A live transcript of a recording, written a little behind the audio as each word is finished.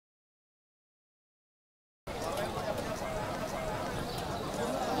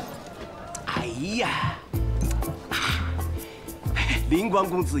呀，灵光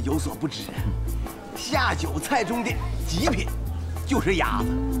公子有所不知，下酒菜中的极品就是鸭子。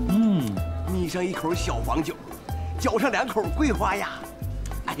抿上一口小黄酒，嚼上2口桂花鸭，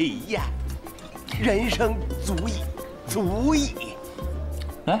哎呀，人生足矣，足矣。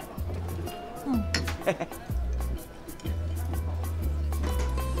来，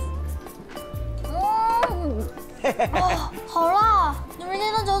哦，好辣！你们今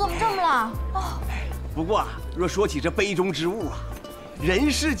天的酒怎么这么辣？啊！不过若说起这杯中之物啊，人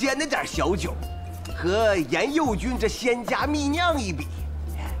世间那点小酒，和严幼君这仙家秘酿一比，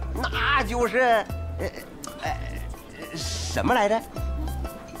那就是什么来着？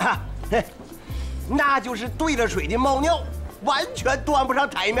啊，那就是兑了水的猫尿，完全端不上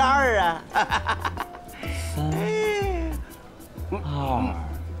台面儿啊！3、2、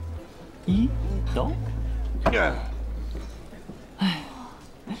1，走。哎，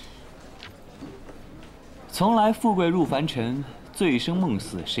从来富贵入凡尘，醉生梦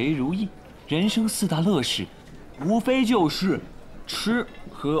死谁如意？人生4大乐事，无非就是吃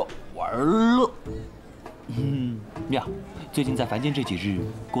喝玩乐。妙，最近在凡间这几日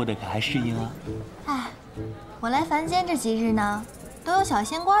过得可还适应啊？哎，我来凡间这几日呢，都有小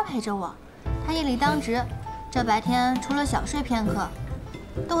仙官陪着我，他夜里当值，这白天除了小睡片刻，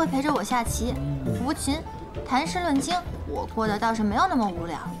都会陪着我下棋、抚琴、谈诗论经。我过得倒是没有那么无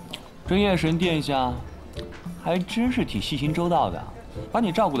聊。这夜神殿下还真是挺细心周到的，把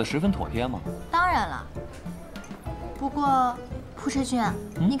你照顾得十分妥帖嘛。当然了，不过蒲迟君啊，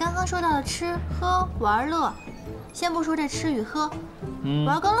你刚刚说到的吃喝玩乐，先不说这吃与喝，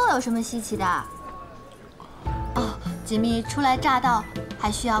玩跟乐有什么稀奇的？哦，锦觅初来乍到，还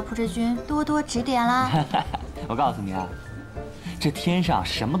需要蒲迟君多多指点啦。我告诉你啊，这天上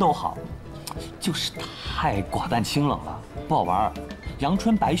什么都好，就是太寡淡清冷了，不好玩。阳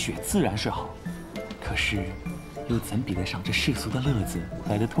春白雪自然是好，可是又怎比得上这世俗的乐子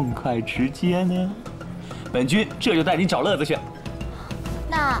来得痛快直接呢？本君这就带你找乐子去。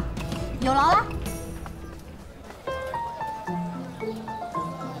那有劳啦。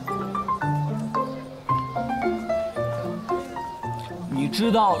你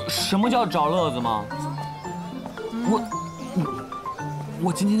知道什么叫找乐子吗？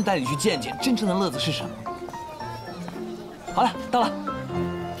我今天就带你去见见真正的乐子是什么。好了，到了。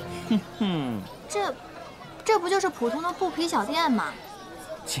这不就是普通的布匹小店吗？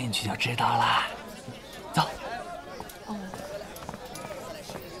进去就知道啦。走。哦。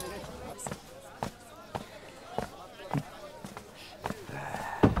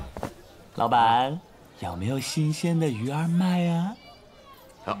老板，有没有新鲜的鱼儿卖呀？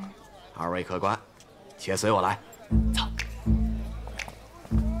好，2位客官，且随我来。走。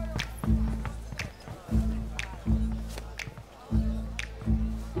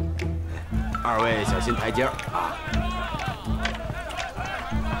2位小心台阶儿啊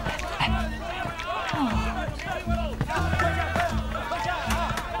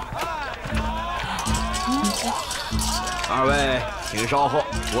！2位请稍后，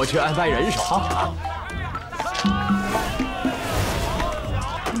我去安排人手。好。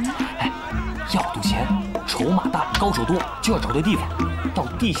要赌钱，筹码大，高手多，就要找对地方，到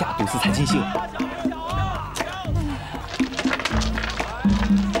地下赌肆才尽兴。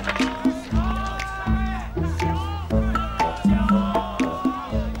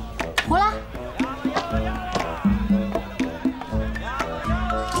胡啦！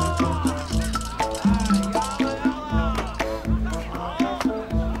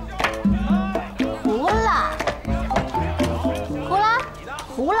胡啦！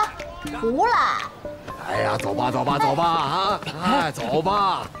胡啦！胡啦！哎呀，走吧，走吧，走吧啊！哎，走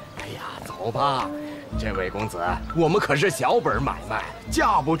吧！哎呀，走吧！这位公子，我们可是小本买卖，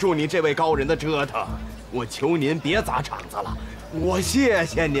架不住你这位高人的折腾。我求您别砸场子了，我谢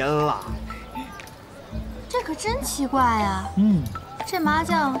谢您了。这可真奇怪呀！这麻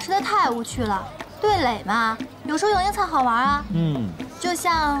将实在太无趣了。对垒嘛，有输有赢才好玩啊。就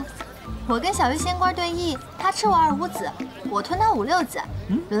像我跟小鱼仙官对弈，他吃我2、5子，我吞他5、6子，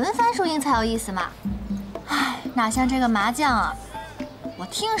轮番输赢才有意思嘛。唉，哪像这个麻将啊，我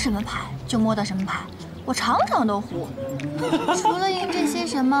听什么牌就摸到什么牌，我场场都胡。除了赢这些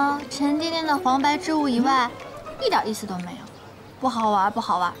什么沉甸甸的黄白之物以外，一点意思都没有，不好玩，不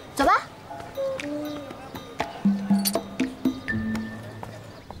好玩。走吧。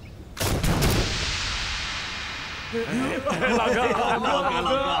老哥，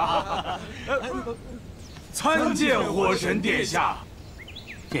参见火神殿下。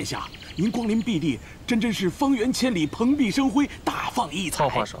殿下，您光临敝地，真是方圆千里，蓬荜生辉，大放异彩。糙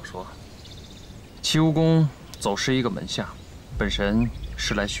话少说，齐无公走失一个门下，本神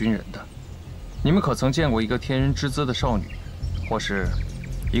是来寻人的。你们可曾见过一个天人之姿的少女，或是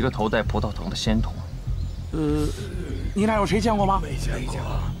一个头戴葡萄藤的仙童？你俩有谁见过吗？没见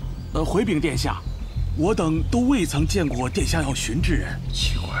过。回禀殿下，我等都未曾见过殿下要寻之人。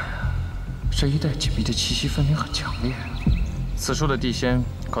奇怪啊，这一带紧密的气息分明很强烈。此处的地仙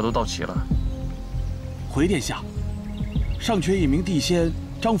可都到齐了？回殿下，尚缺一名地仙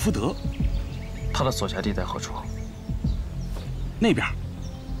张福德。他的所辖地在何处？那边。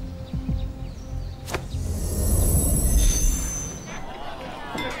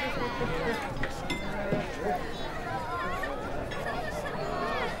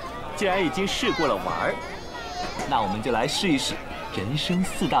既然已经试过了玩儿，那我们就来试一试人生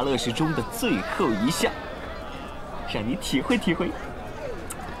4大乐事中的最后一项，让你体会体会。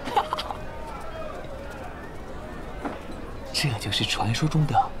这就是传说中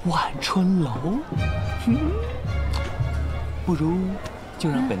的万春楼。不如就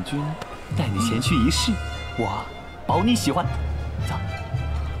让本君带你前去一试，我保你喜欢。走，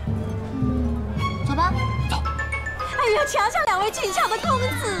走吧。走。哎呀，瞧瞧2位俊俏的公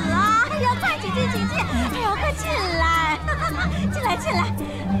子啊！哎呀，快请进，请进！哎呦，快进来，进来，进来！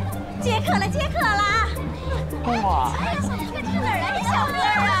接客了，接客了！哇！哎呀，小哥这是哪儿来的小哥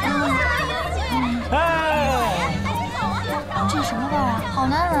啊？哎，这是什么味儿啊？好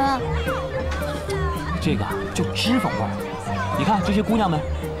男人啊！这个就脂肪味儿。你看这些姑娘们，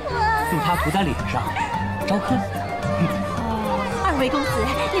用它涂在脸上，招客。2位公子，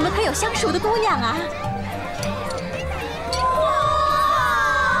你们可有相熟的姑娘啊？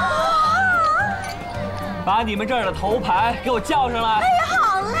把你们这儿的头牌给我叫上来！哎呀，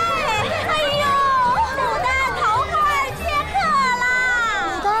好嘞！哎呦，牡丹头牌接客啦！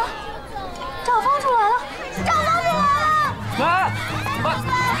牡丹，赵芳出来了，赵芳出来了！来，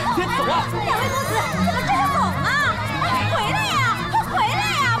别走啊！2位公子，怎么这么怂啊？回来呀，快回来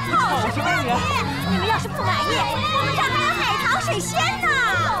呀！跑什么呀你？你们要是不满意，我们这儿还有海棠水仙呢！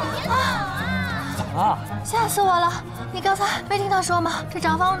怎么了？吓死我了！你刚才没听他说吗？这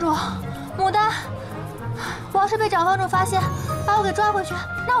长房主，牡丹。我要是被长房主发现，把我给抓回去，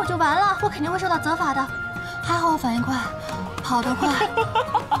那我就完了，我肯定会受到责罚的。还好我反应快，跑得快。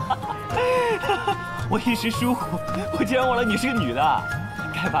我一时疏忽，我竟然忘了你是个女的。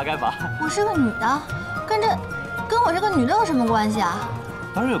该罚该罚。我是个女的，跟我这个女的有什么关系啊？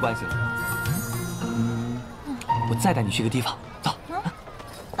当然有关系了。我再带你去个地方，走。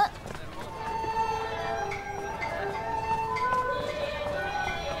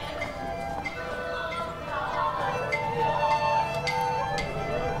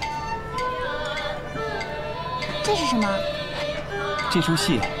这是什么？这出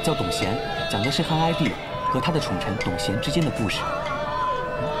戏叫《董贤》，讲的是汉哀帝和他的宠臣董贤之间的故事。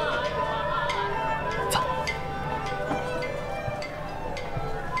走。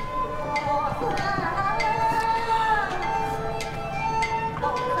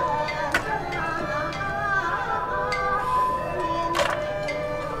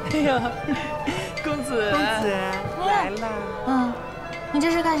哎呀，公子，来了。你这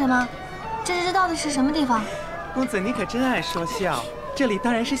是干什么？这到底是什么地方？公子，你可真爱说笑。这里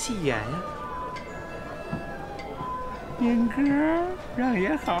当然是戏园呀。演哥，让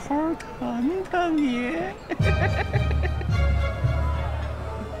爷好好疼疼你。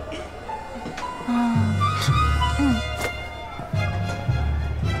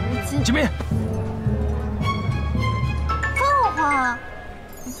启明，凤凰，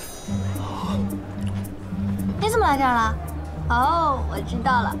你怎么来这儿了？哦，我知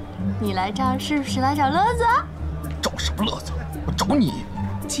道了，你来这儿是不是来找乐子？找什么乐子？我找你。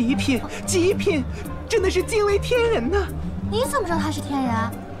极品，极品，真的是惊为天人呐！你怎么知道他是天人？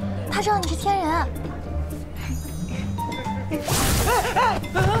他知道你是天人。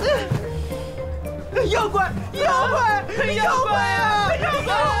妖怪，妖怪，妖怪啊！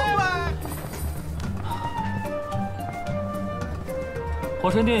妖怪！火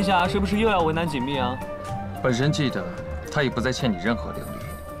神殿下是不是又要为难锦觅啊？本神记得他已不再欠你任何领礼，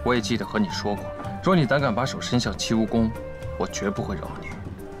我也记得和你说过，若你胆敢把手伸向齐无公，我绝不会饶你。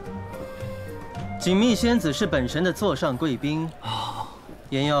锦觅仙子是本神的座上贵宾。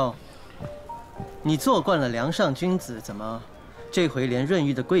颜佑，你做惯了梁上君子，怎么这回连润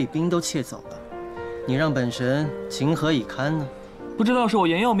玉的贵宾都窃走了？你让本神情何以堪呢？不知道是我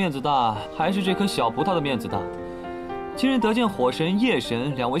颜佑面子大，还是这颗小葡萄的面子大。今日得见火神、夜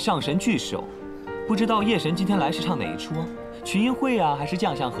神2位上神聚首，不知道夜神今天来是唱哪一出啊？群英会啊，还是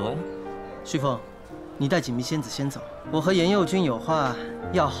将相和呀？旭凤，你带锦觅仙子先走，我和颜佑君有话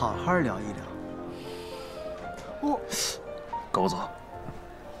要好好聊一聊。狗子，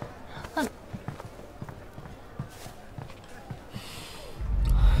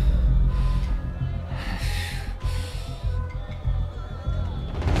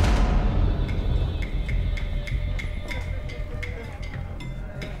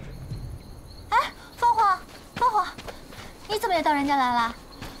也到人家来了，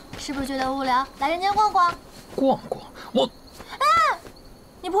是不是觉得无聊？来人间逛逛。逛逛？我……哎，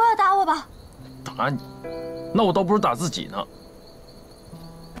你不会要打我吧？打你？那我倒不如打自己呢。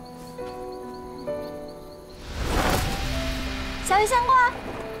小鱼仙过。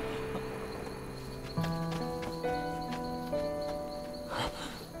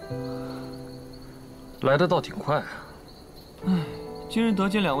来的倒挺快啊。唉，今日得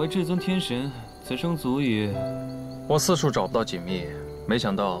见两位至尊天神，此生足矣。我四处找不到锦觅，没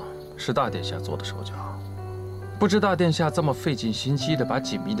想到是大殿下做的手脚。不知大殿下这么费尽心机的把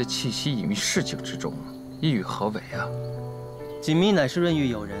锦觅的气息隐于市井之中，意欲何为啊？锦觅乃是润玉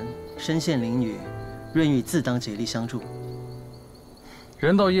友人，身陷囹圄，润玉自当竭力相助。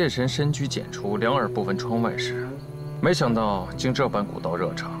人道夜神深居简出，两耳不闻窗外事，没想到竟这般古道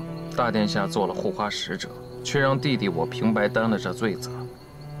热肠。大殿下做了护花使者，却让弟弟我平白担了这罪责。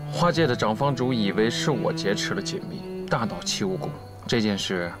花界的长房主以为是我劫持了锦觅，大闹七无宫。这件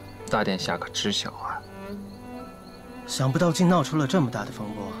事，大殿下可知晓啊？想不到竟闹出了这么大的风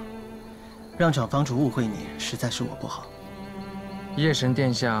波，让长房主误会你，实在是我不好。夜神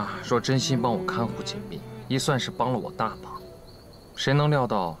殿下若真心帮我看护锦觅，亦算是帮了我大忙。谁能料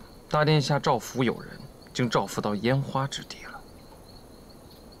到大殿下召福友人，竟召福到烟花之地了？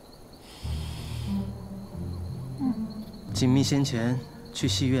锦觅先前去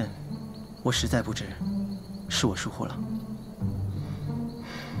戏院，我实在不知，是我疏忽了。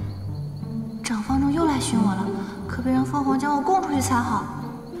长房主又来寻我了，可别让凤凰将我供出去才好。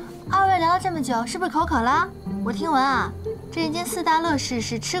二位聊了这么久，是不是口渴了？我听闻啊，这人间四大乐事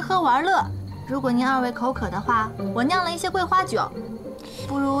是吃喝玩乐。如果您二位口渴的话，我酿了一些桂花酒，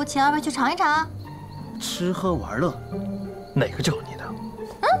不如请二位去尝一尝。吃喝玩乐，哪个教你的？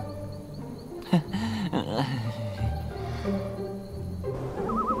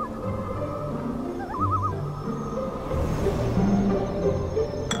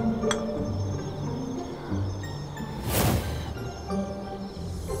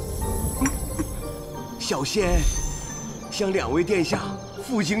小仙向两位殿下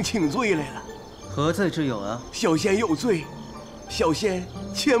负荆请罪来了。何罪之有啊？小仙有罪，小仙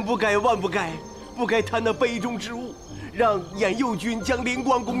千不该万不该，不该贪那杯中之物，让颜右军将灵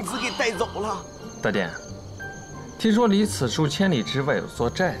光公子给带走了。大殿，听说离此处千里之外有座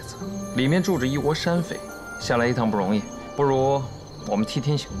寨子，里面住着一窝山匪，下来一趟不容易，不如我们替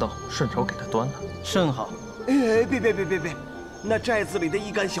天行道，顺手给他端了。甚好。哎，别，那寨子里的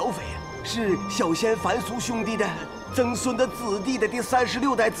一干小匪是小仙凡俗兄弟的曾孙的子弟的第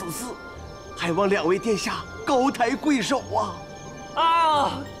36代子嗣，还望两位殿下高抬贵手啊！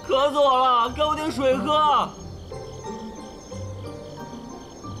啊，渴死我了，给我点水喝。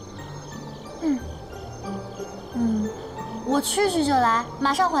我去就来，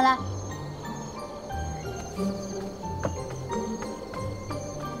马上回来。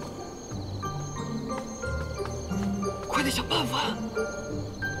快点想办法。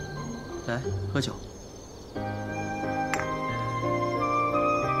来，喝酒。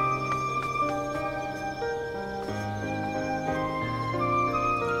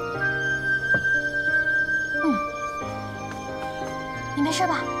你没事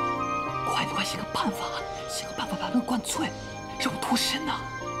吧？快想个办法，把他们灌醉，让我脱身呐！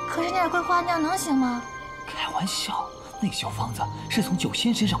可是那点桂花酿能行吗？开玩笑，那小方子是从酒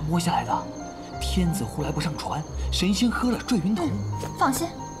仙身上摸下来的。天子呼来不上船，神仙喝了坠云头。放心，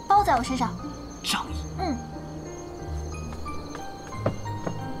包在我身上。仗义。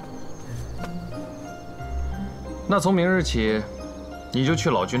那从明日起，你就去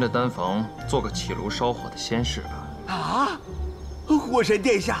老君的丹房做个起炉烧火的仙士吧。啊！火神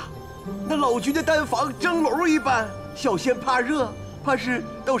殿下，那老君的丹房蒸笼一般，小仙怕热，怕是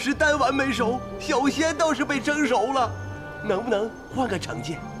到时丹丸没熟，小仙倒是被蒸熟了。能不能换个惩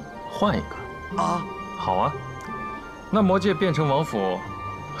戒？换一个啊？好啊。那魔界变成王府，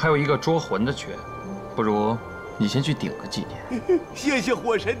还有一个捉魂的缺，不如你先去顶个几年。谢谢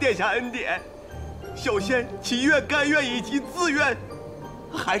火神殿下恩典，小仙其愿甘愿以及自愿，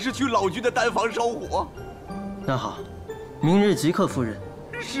还是去老君的丹房烧火。那好，明日即刻赴任。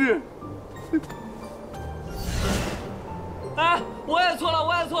是。哎，我也错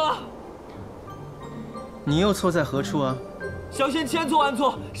了。你又错在何处啊？小仙千错万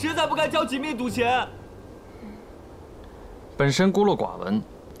错，实在不该交锦觅赌钱。本身孤陋寡闻，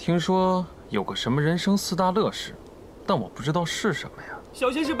听说有个什么人生4大乐事，但我不知道是什么呀。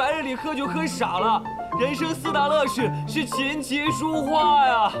小仙是白日里喝酒喝傻了，人生4大乐事是琴棋书画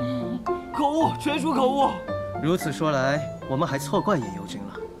呀。口误，全属口误。如此说来，我们还错怪颜右军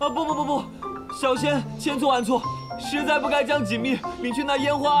了。啊，不，小仙千错万错，实在不该将锦觅领去那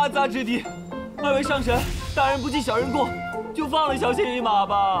烟花阿杂之地。二位上神，大人不计小人过，就放了小仙一马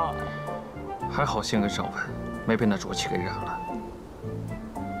吧。还好性根尚稳，没被那浊气给染了。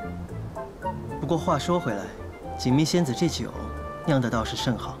不过话说回来，锦觅仙子这酒酿的倒是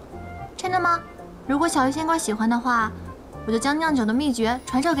甚好。真的吗？如果小鱼仙官喜欢的话，我就将酿酒的秘诀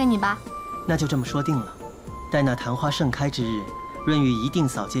传授给你吧。那就这么说定了。待那昙花盛开之日，润玉一定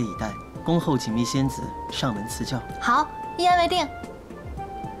扫街以待，恭候锦觅仙子上门赐教。好，一言为定。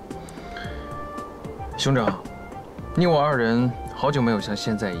兄长，你我二人好久没有像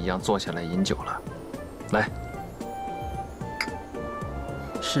现在一样坐下来饮酒了。来。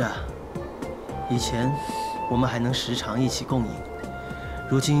是啊，以前我们还能时常一起共饮，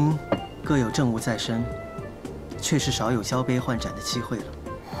如今各有政务在身，确实少有交杯换盏的机会了。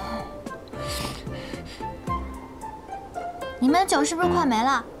你们酒是不是快没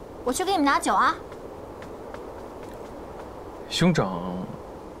了？我去给你们拿酒啊。兄长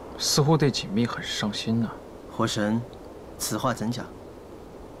似乎对锦觅很是上心呢。活神，此话怎讲？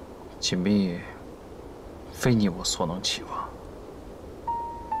锦觅非你我所能期望。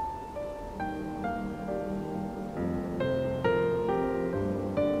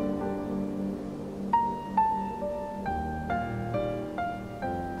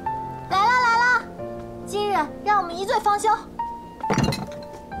来了，今日让我们一醉方休。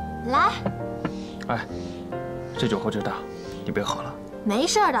来。哎，这酒喝着大，你别喝了。没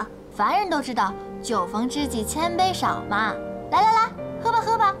事的，凡人都知道，酒逢知己千杯少嘛。来，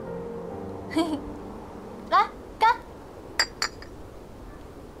喝吧。嘿嘿，来干。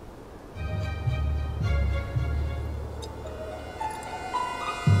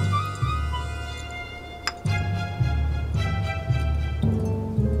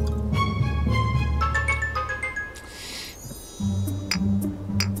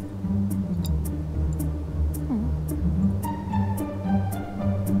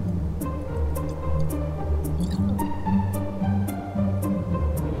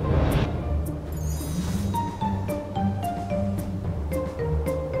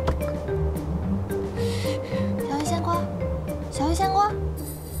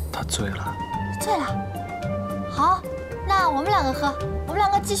醉了。醉了。好，那我们两个喝，我们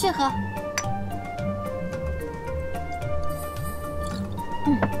两个继续喝。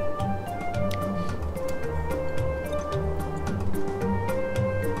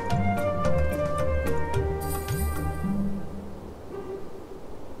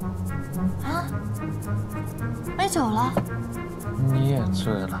啊，没酒了。你也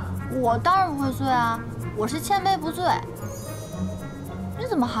醉了。我当然不会醉啊，我是千杯不醉。你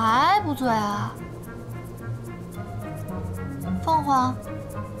怎么还不醉啊？凤凰，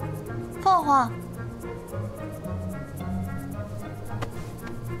凤凰，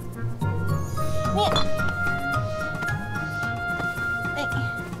你，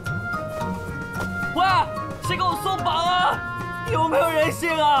喂，谁给我松绑啊？有没有人性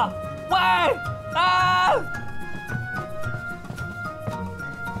啊？喂，啊！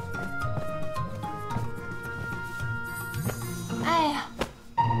哎呀，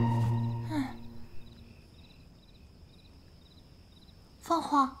凤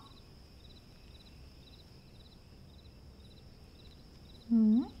凰，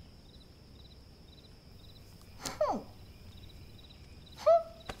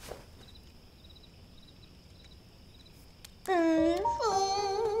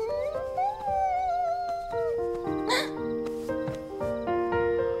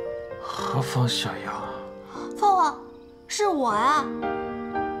何方小妖？凤凰，是我呀。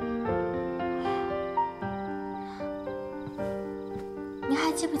你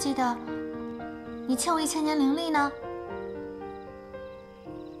还记不记得，你欠我1000年灵力呢？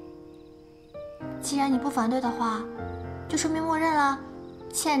既然你不反对的话，就说明默认了，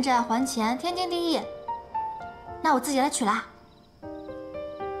欠债还钱，天经地义。那我自己来取啦。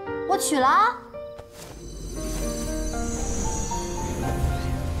我取了啊。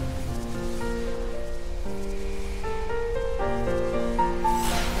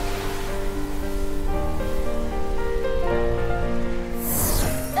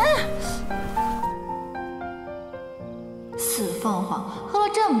死凤凰，喝了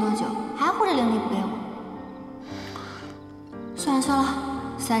这么多酒，还护着灵力不给我。算了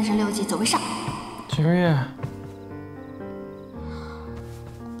，36级走为上。景玉，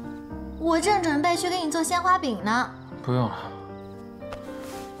我正准备去给你做鲜花饼呢。不用了，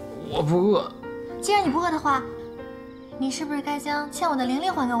我不饿。既然你不饿的话，你是不是该将欠我的灵力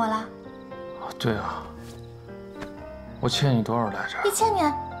还给我了？对啊，我欠你多少来着？1000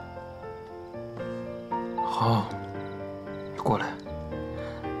年。好，过来。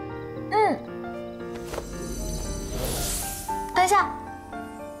等一下，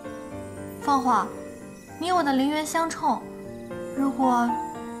凤凰，你我的灵缘相冲，如果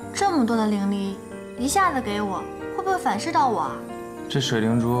这么多的灵力一下子给我，会不会反噬到我啊？这水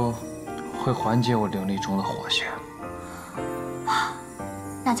灵珠会缓解我灵力中的火性。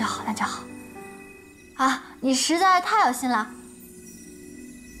那就好，那就好。啊，你实在太有心了。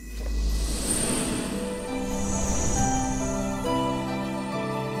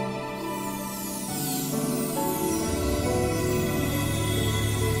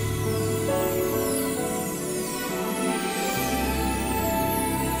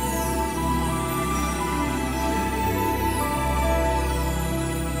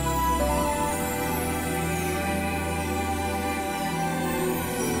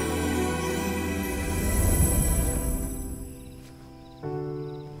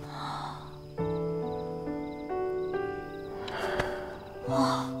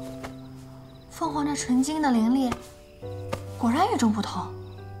哇，凤凰这纯净的灵力，果然与众不同。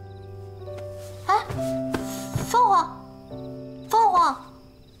哎，凤凰，凤凰，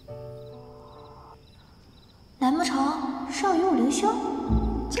难不成是要与我灵修？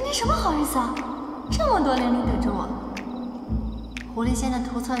今天什么好日子啊？这么多灵力等着我。狐狸仙的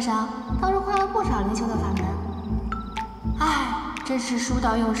图册上倒是画了不少灵修的法门。哎，真是书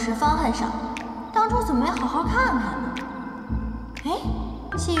到用时方恨少，当初怎么没好好看看呢？哎，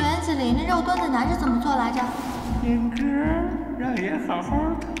戏园子里那肉墩子男是怎么做来着？燕哥，让爷好好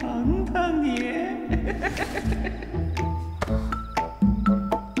疼疼你。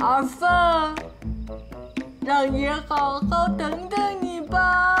阿凤，让爷好好疼疼你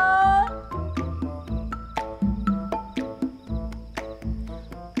吧。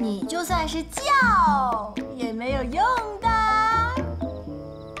你就算是叫也没有用的。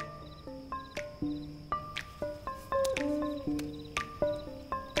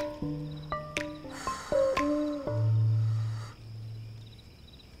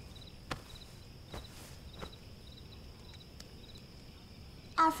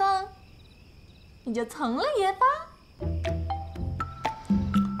阿凤，你就疼了爷吧。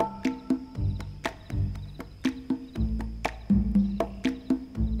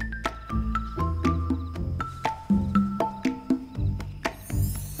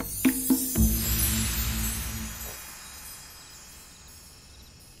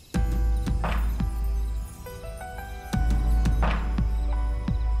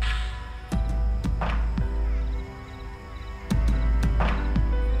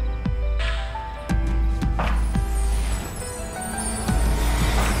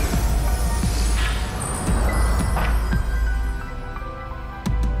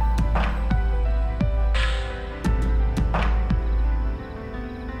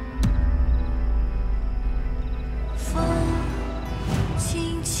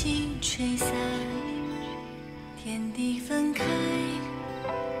吹散，天地分开，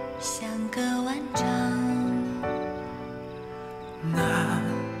相隔万丈。那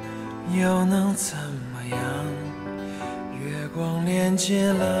又能怎么样？月光连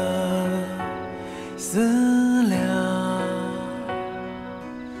接了思量。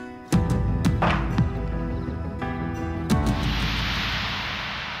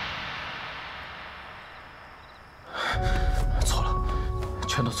错了，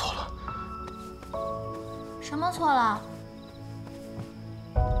全都错了。什么错了？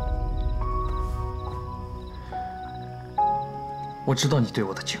我知道你对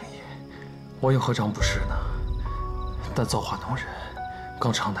我的敬意，我又何尝不是呢？但造化弄人，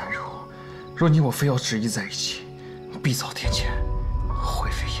纲常难入。若你我非要执意在一起，必遭天谴，灰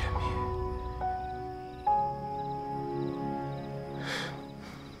飞烟灭。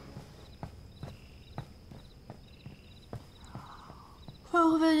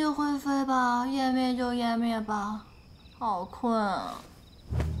会飞就会飞吧，湮灭就湮灭吧，好困啊。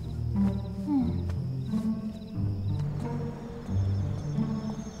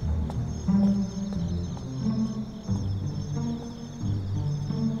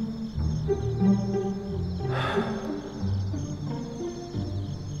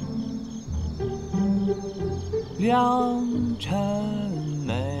良辰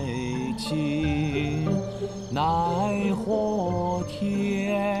美景奈何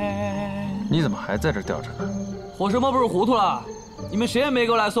天。你怎么还在这吊着呢？我什么不是糊涂了？你们谁也没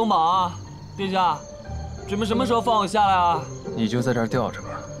给我来松绑啊！殿下，准备什么时候放我下来啊？你就在这儿吊着吧。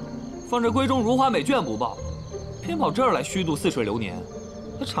放着闺中如花美眷不报，偏跑这儿来虚度似水流年，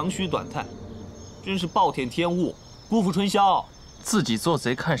还长吁短叹，真是暴殄天物，辜负春宵。自己做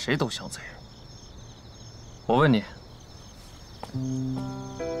贼，看谁都像贼。我问你，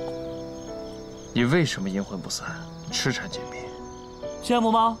你为什么阴魂不散，痴缠锦觅？羡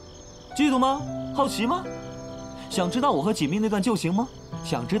慕吗？嫉妒吗？好奇吗？想知道我和锦觅那段旧情吗？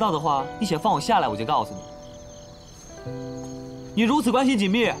想知道的话，你且放我下来，我就告诉你。你如此关系紧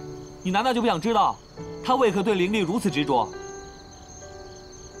密，你难道就不想知道他为何对灵力如此执着？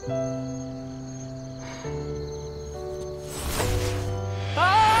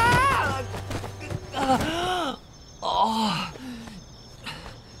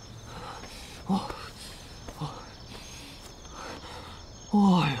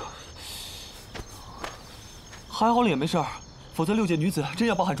哎呦，还好脸没事儿，否则6界女子真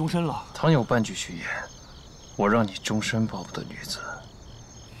要抱憾终身了。倘有半句虚言，我让你终身抱不得女子。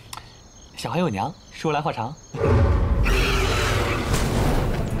小孩有娘，说来话长。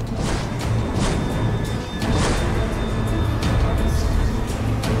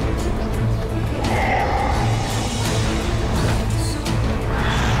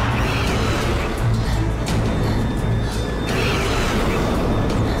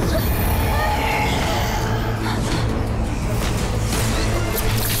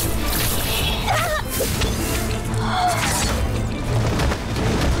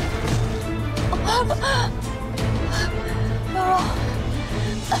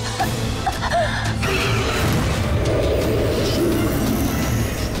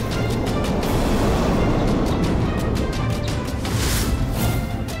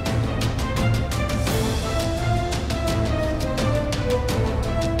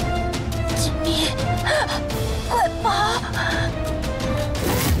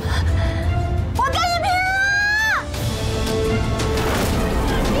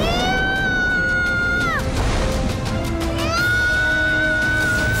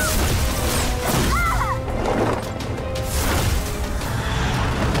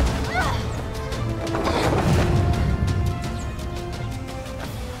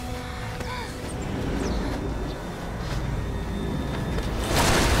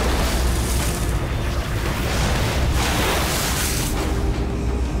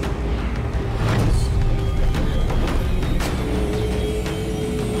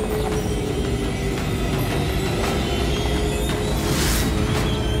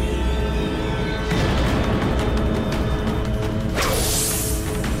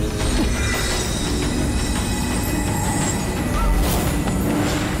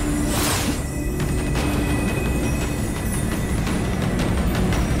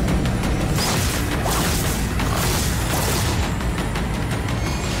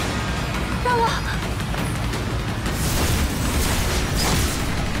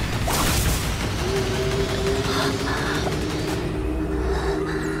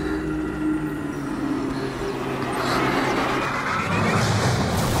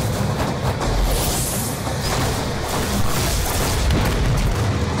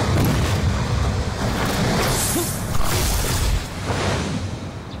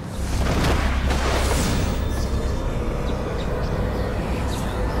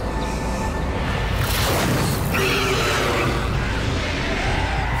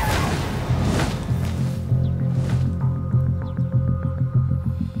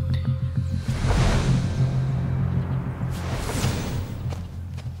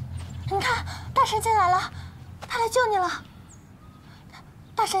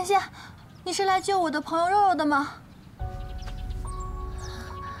神仙，你是来救我的朋友肉肉的吗？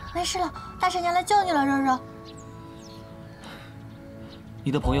没事了，大神仙来救你了，肉肉。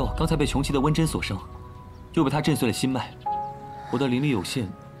你的朋友刚才被穷奇的温针所伤，又被他震碎了心脉。我的灵力有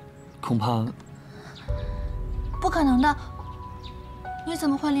限，恐怕……不可能的，你怎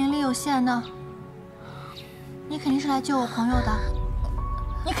么会灵力有限呢？你肯定是来救我朋友的，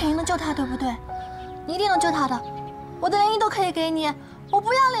你肯定能救他，对不对？你一定能救他的，我的灵力都可以给你，我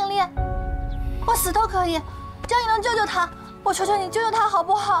不要灵力，我死都可以，只要你能救救他，我求求你救救他好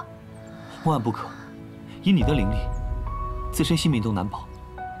不好？万不可，以你的灵力，自身性命都难保，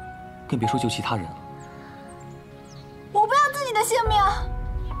更别说救其他人了。我不要自己的性命，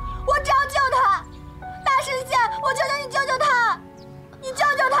我只要救他。大神仙，我求求你救救他，你救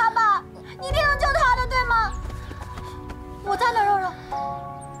救他吧，你一定能救他的，对吗？我在呢，肉肉。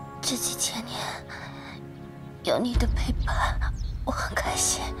这几千年有你的陪伴，我很开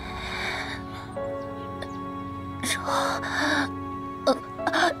心。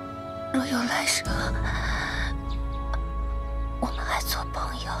若有来生，我们还做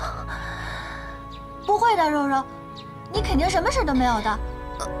朋友。不会的，肉肉，你肯定什么事都没有的。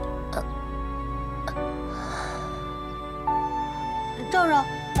肉肉。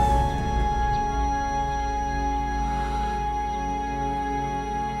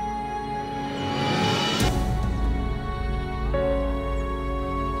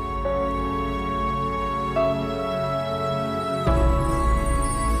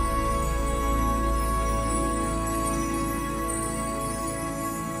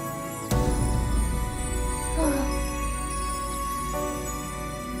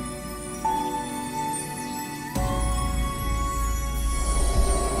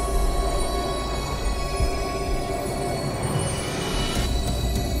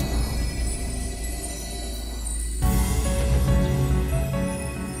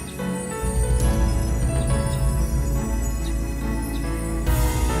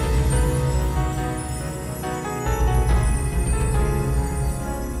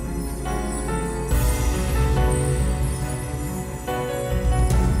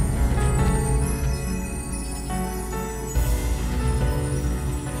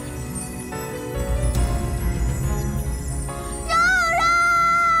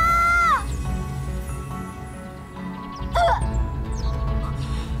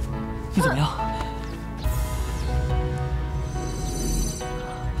你怎么样？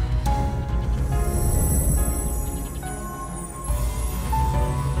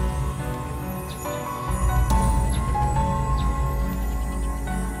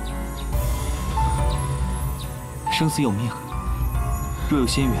生死有命，若有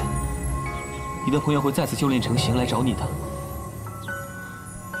仙缘，你的朋友会再次修炼成形来找你的。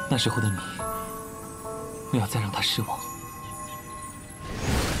那时候的你，不要再让他失望。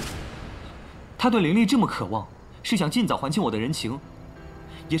他对灵力这么渴望，是想尽早还清我的人情，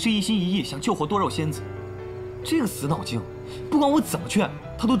也是一心一意想救活多肉仙子。这个死脑筋，不管我怎么劝，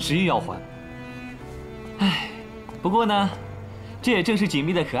他都执意要还。唉，不过呢，这也正是锦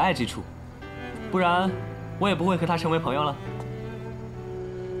觅的可爱之处，不然我也不会和他成为朋友了。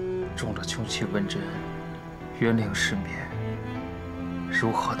中了穷奇问针，冤灵失眠，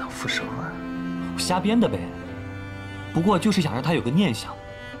如何能复生啊？我瞎编的呗。不过就是想让他有个念想，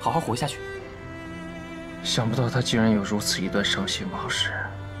好好活下去。想不到他竟然有如此一段伤心往事。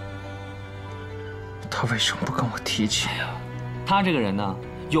他为什么不跟我提起呀？他这个人呢，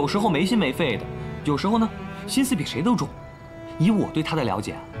有时候没心没肺的，有时候呢，心思比谁都重。以我对他的了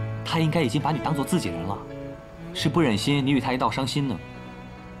解，他应该已经把你当做自己人了，是不忍心你与他一道伤心呢。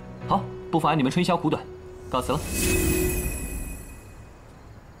好，不妨碍你们春宵苦短，告辞了。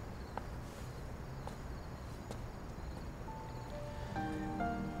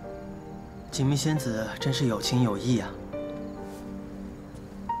锦觅仙子真是有情有义啊！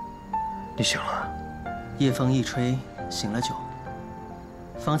你醒了？夜风一吹，醒了酒。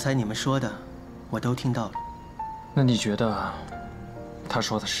方才你们说的，我都听到了。那你觉得他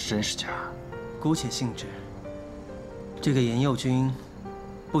说的是真是假？姑且信之。这个严佑君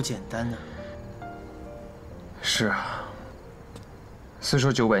不简单呢。是啊。虽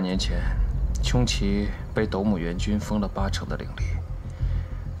说900年前，穷奇被斗母元君封了8成的灵力，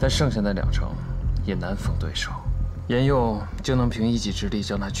但剩下的2成也难逢对手。严佑就能凭一己之力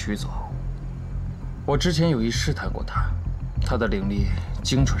将他驱走。我之前有意试探过他，他的灵力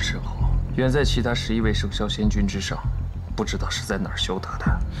精纯深厚，远在其他11位圣霄仙君之上，不知道是在哪儿修得的。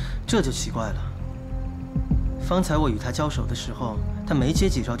这就奇怪了。方才我与他交手的时候，他没接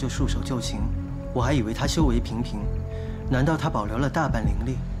几招就束手就擒，我还以为他修为平平，难道他保留了大半灵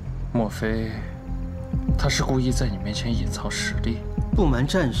力？莫非他是故意在你面前隐藏实力？不瞒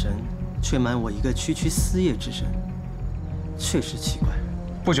战神，却瞒我一个区区私业之身，确实奇怪。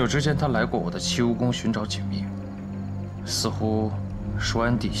不久之前，他来过我的七巫宫寻找锦觅，似乎说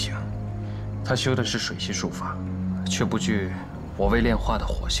安地形。他修的是水系术法，却不具我未炼化的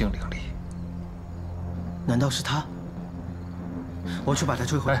火性灵力。难道是他？我去把他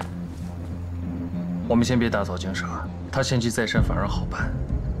追回来。哎，我们先别打草惊蛇，他仙迹在身反而好办。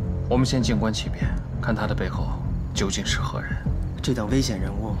我们先静观其变，看他的背后究竟是何人。这等危险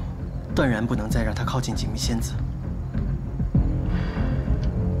人物，断然不能再让他靠近锦觅仙子。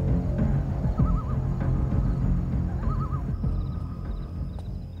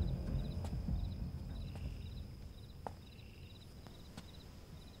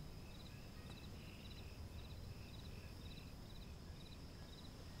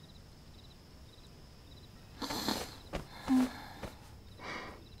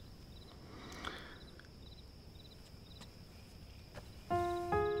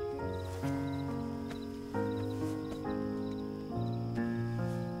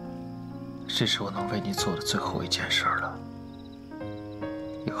这是我能为你做的最后一件事了。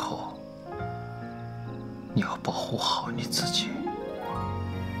以后，你要保护好你自己。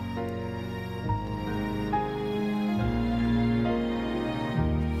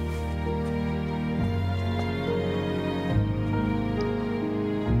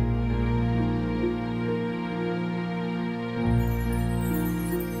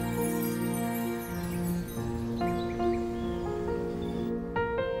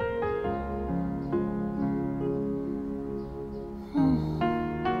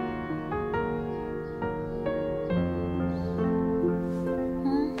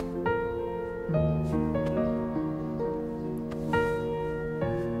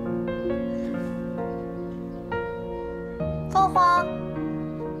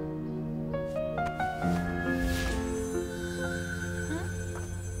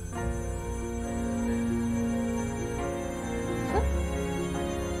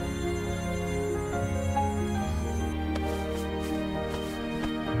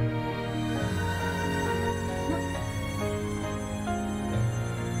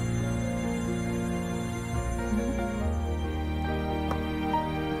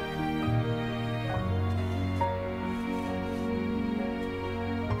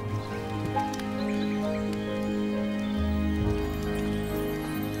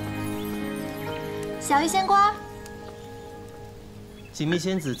小玉仙官。锦觅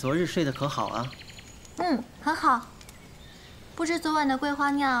仙子昨日睡得可好啊？很好。不知昨晚的桂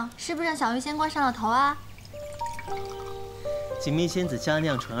花酿是不是让小玉仙官上了头啊？锦觅仙子佳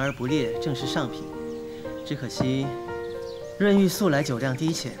酿纯而不烈，正是上品。只可惜，润玉素来酒量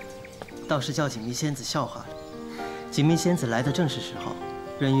低浅，倒是叫锦觅仙子笑话了。锦觅仙子来的正是时候，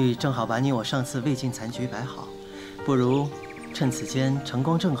润玉正好把你我上次未尽残局摆好，不如趁此间成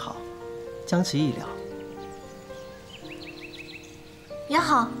功正好，将其一了。也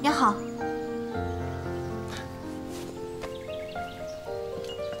好，也好。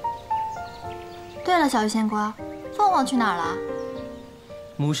对了，小玉仙官，凤凰去哪儿了？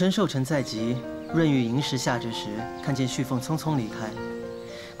母神寿辰在即，润玉寅时下之时，看见旭凤匆匆离开，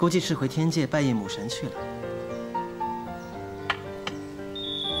估计是回天界拜谒母神去了。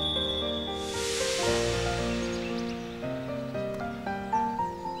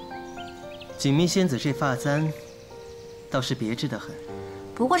锦觅仙子这发簪，倒是别致得很。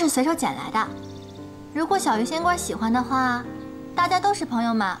不过是随手捡来的。如果小玉仙官喜欢的话，大家都是朋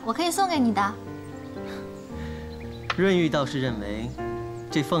友嘛，我可以送给你的。润玉倒是认为，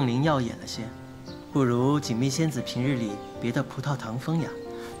这凤翎耀眼了些，不如锦觅仙子平日里别的葡萄藤风雅。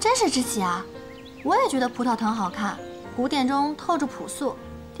真是知己啊！我也觉得葡萄藤好看，古典中透着朴素，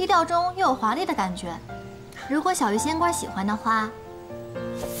低调中又有华丽的感觉。如果小玉仙官喜欢的话，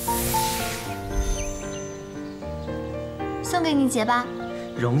送给你结吧。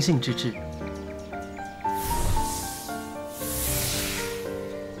荣幸之至。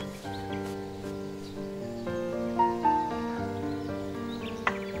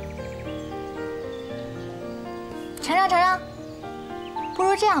承让承让。不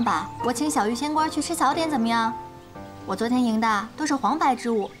如这样吧，我请小玉仙官去吃早点，怎么样？我昨天赢的都是黄白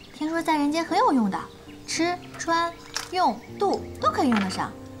之物，听说在人间很有用的，吃穿用度都可以用得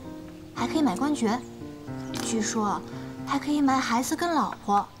上，还可以买官爵，据说还可以买孩子跟老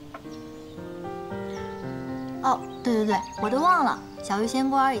婆。哦，对对对，我都忘了，小玉仙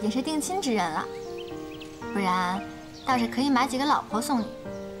官已经是定亲之人了，不然倒是可以买几个老婆送你。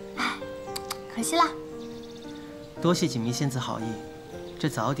唉，可惜啦。多谢锦觅仙子好意，这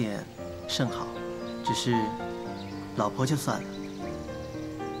早点甚好，只是老婆就算了。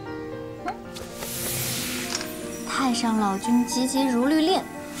太上老君急急如律令，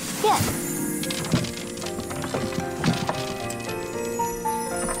变。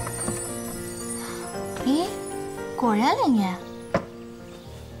咦，果然灵验。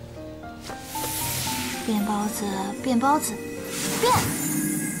变包子，变包子，变。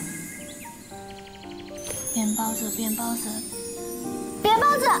变包子，变包子，变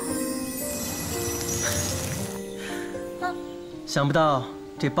包子。想不到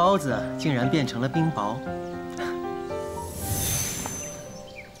这包子竟然变成了冰雹。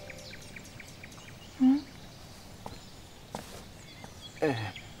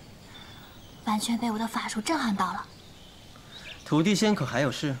完全被我的法术震撼到了。土地仙可还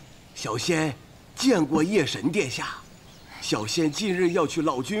有事？小仙见过夜神殿下，小仙近日要去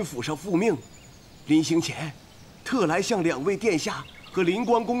老君府上复命，临行前特来向两位殿下和灵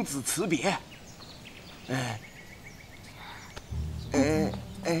光公子辞别。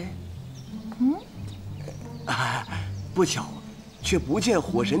不巧，却不见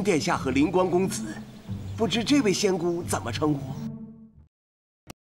火神殿下和灵光公子，不知这位仙姑怎么称呼？